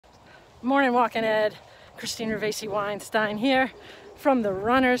Morning walking Ed, Christine Ravesi-Weinstein here from the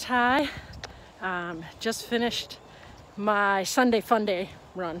Runner's High. Just finished my Sunday Fun Day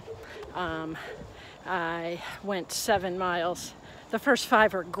run. I went 7 miles. The first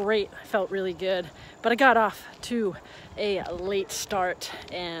 5 were great, felt really good, but I got off to a late start,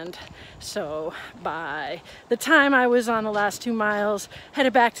 and so by the time I was on the last 2 miles,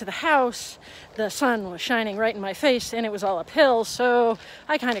 headed back to the house, the sun was shining right in my face and it was all uphill, so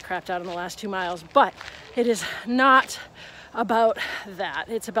I kind of crapped out on the last 2 miles, but it is not about that.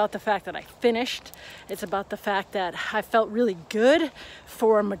 It's about the fact that I finished. It's about the fact that I felt really good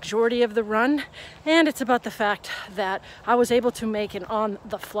for a majority of the run. And it's about the fact that I was able to make an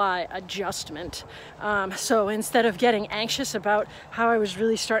on-the-fly adjustment. So instead of getting anxious about how I was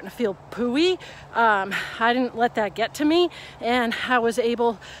really starting to feel pooey, I didn't let that get to me. And I was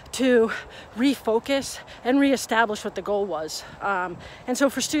able to refocus and reestablish what the goal was. And so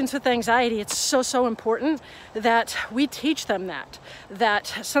for students with anxiety, it's so important that we teach them that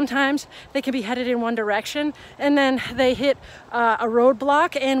sometimes they can be headed in one direction and then they hit a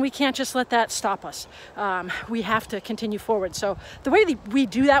roadblock, and we can't just let that stop us. We have to continue forward. So the way that we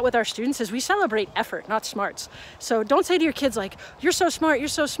do that with our students is we celebrate effort, not smarts. So don't say to your kids like, you're so smart,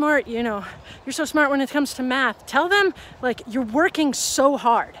 you know, you're so smart when it comes to math. Tell them like, you're working so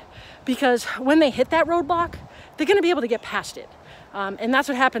hard, because when they hit that roadblock, they're going to be able to get past it. And that's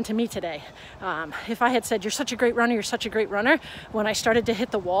what happened to me today. If I had said, you're such a great runner, when I started to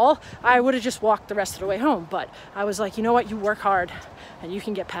hit the wall, I would have just walked the rest of the way home. But I was like, you know what, you work hard and you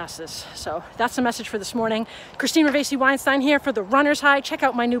can get past this. So that's the message for this morning. Christine Ravesi-Weinstein here for the Runner's High. Check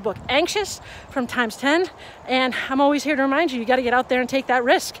out my new book, Anxious, from ×10. And I'm always here to remind you, you got to get out there and take that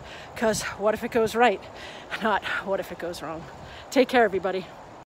risk, because what if it goes right? Not what if it goes wrong. Take care, everybody.